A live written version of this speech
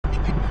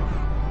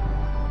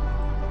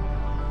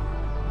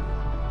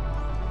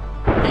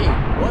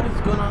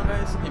going on,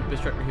 guys?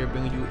 Infrastructure here,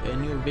 bringing you a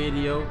new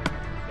video,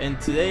 and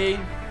today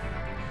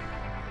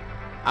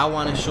I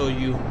want to show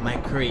you my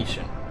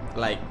creation.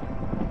 Like,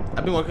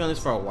 I've been working on this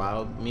for a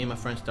while. Me and my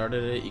friend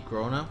started it,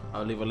 Corona.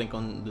 I'll leave a link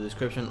on the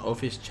description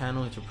of his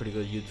channel. He's a pretty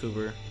good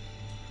YouTuber,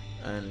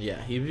 and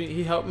yeah,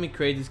 he helped me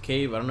create this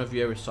cave. I don't know if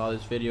you ever saw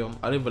this video.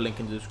 I'll leave a link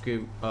in the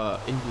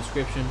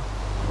description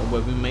on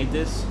where we made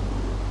this.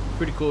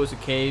 Pretty cool. It's a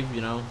cave,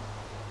 you know,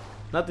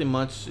 nothing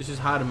much. It's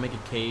just how to make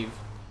a cave.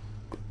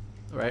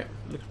 Right,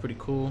 looks pretty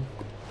cool.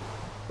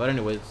 But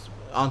anyways,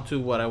 on to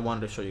what I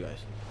wanted to show you guys.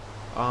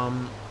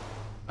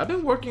 I've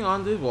been working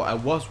on this. Well, I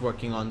was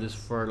working on this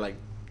for like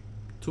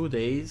 2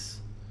 days,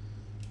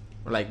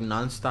 like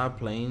non-stop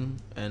playing,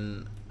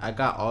 and I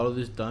got all of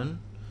this done.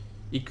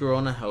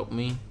 Corona helped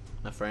me,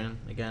 my friend.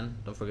 Again,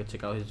 don't forget to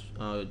check out his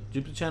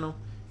YouTube channel.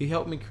 He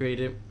helped me create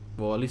it,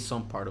 well, at least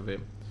some part of it.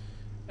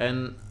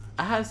 And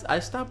I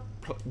stopped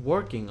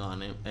working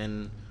on it,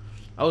 and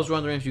I was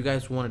wondering if you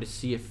guys wanted to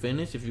see it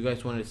finished, if you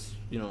guys wanted to,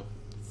 you know,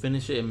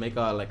 finish it and make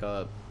like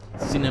a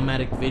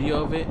cinematic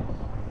video of it.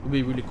 It would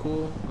be really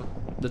cool.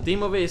 The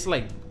theme of it is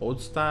like old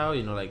style,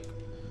 you know, like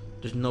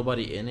there's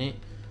nobody in it.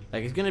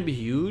 Like, it's gonna be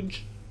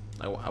huge.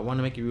 I want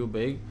to make it real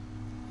big.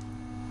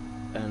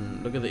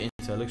 And look at the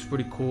inside, it looks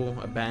pretty cool.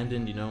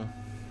 Abandoned, you know.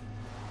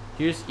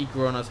 Here's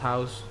Corona's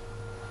house.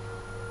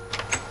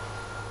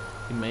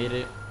 He made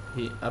it.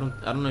 I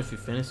don't know if he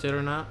finished it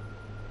or not,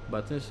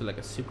 but I think there's like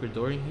a secret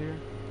door in here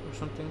or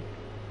something.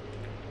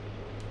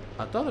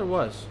 I thought there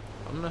was.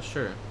 I'm not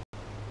sure.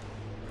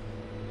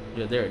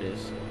 Yeah, there it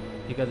is.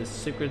 He got this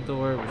secret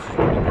door, which is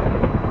pretty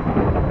cool.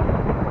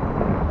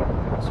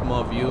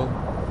 Small view.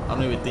 I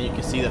don't even think you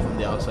can see that from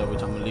the outside,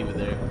 which I'm gonna leave it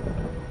there.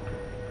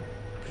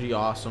 Pretty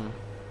awesome.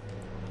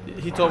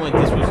 He told me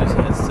this was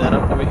his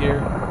setup over here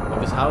of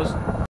his house.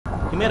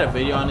 He made a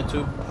video on it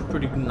too.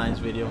 Pretty nice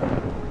video.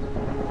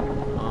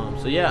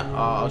 So yeah,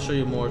 I'll show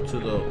you more to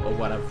of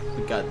what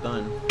we got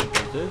done.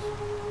 Like this.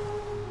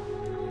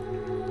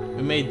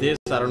 We made this.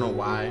 I don't know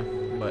why,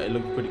 but it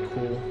looked pretty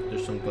cool.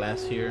 There's some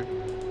glass here,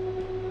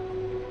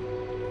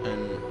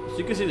 and as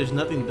you can see, there's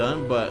nothing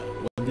done. But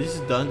when this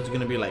is done, it's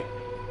gonna be like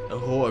a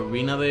whole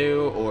arena there,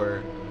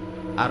 or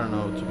I don't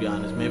know. To be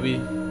honest,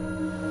 maybe.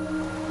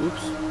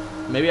 Oops.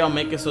 Maybe I'll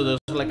make it so there's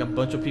like a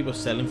bunch of people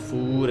selling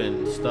food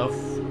and stuff.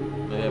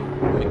 Maybe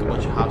I'll make a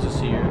bunch of houses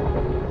here,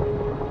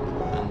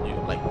 and you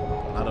like.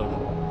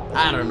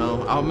 I don't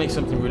know. I'll make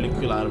something really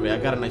cool out of it. I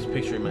got a nice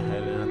picture in my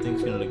head, and I think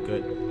it's gonna look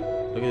good.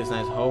 Look at this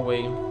nice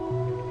hallway.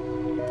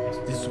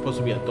 This is supposed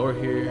to be a door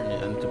here, and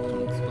I need to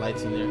put some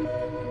lights in there.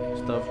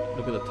 Stuff.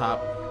 Look at the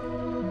top.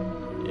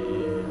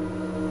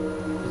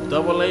 Yeah. It's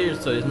double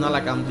layered, so it's not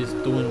like I'm just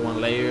doing one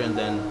layer and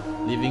then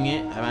leaving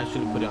it. I'm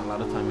actually putting a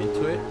lot of time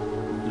into it.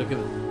 Look at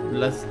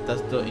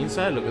that's the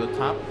inside. Look at the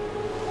top.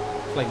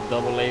 It's like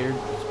double layered.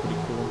 It's pretty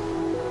cool.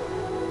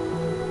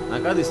 I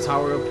got this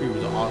tower up here.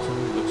 It's awesome.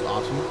 It looks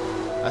awesome.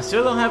 I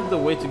still don't have the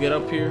way to get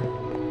up here,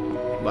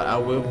 but I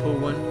will put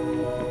one.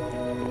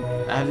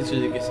 I have this.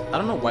 I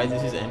don't know why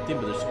this is empty,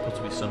 but there's supposed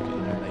to be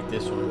something there, like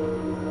this one.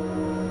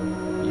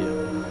 Yeah.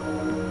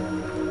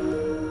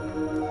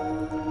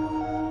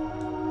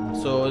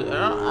 So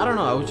I don't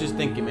know. I was just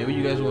thinking maybe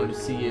you guys wanted to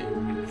see it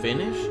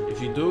finish.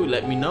 If you do,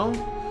 let me know.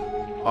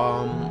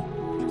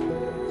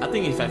 I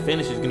think if I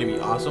finish, it's gonna be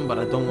awesome, but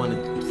I don't want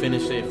to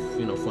finish it,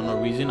 you know, for no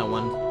reason. I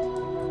want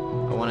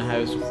to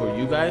have it for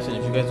you guys, and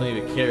if you guys don't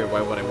even care,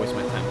 why would I waste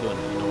my time doing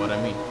it? You know what I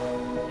mean?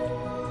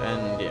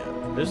 And yeah,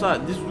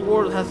 this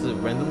world has the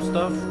random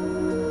stuff.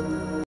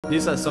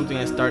 This is something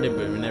I started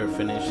but we never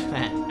finished.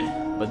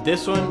 But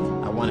this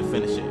one, I want to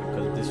finish it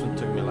because this one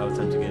took me a lot of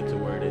time to get to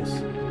where it is.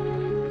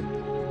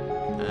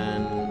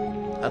 And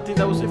I think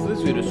that was it for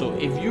this video. So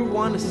if you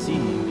want to see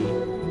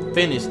me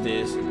finish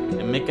this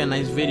and make a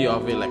nice video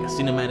of it, like a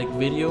cinematic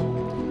video,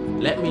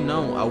 let me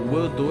know. I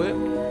will do it,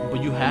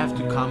 but you have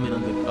to comment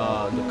on the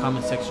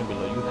comment section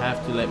below. You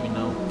have to let me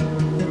know.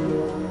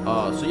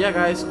 So yeah,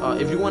 guys,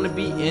 if you want to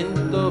be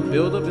in the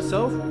build-up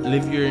itself,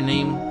 leave your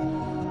name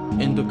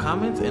in the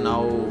comments and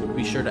I'll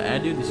be sure to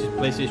add you. This is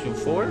PlayStation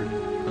 4,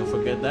 don't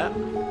forget that.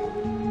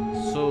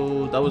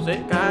 So that was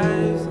it,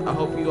 guys. I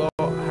hope you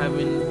all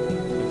having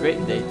a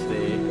great day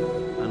today.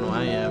 I know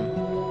I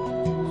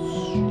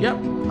am. Yep.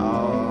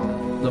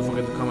 Don't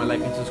forget to comment,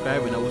 like, and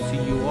subscribe, and I will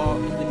see you all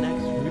in the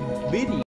next video.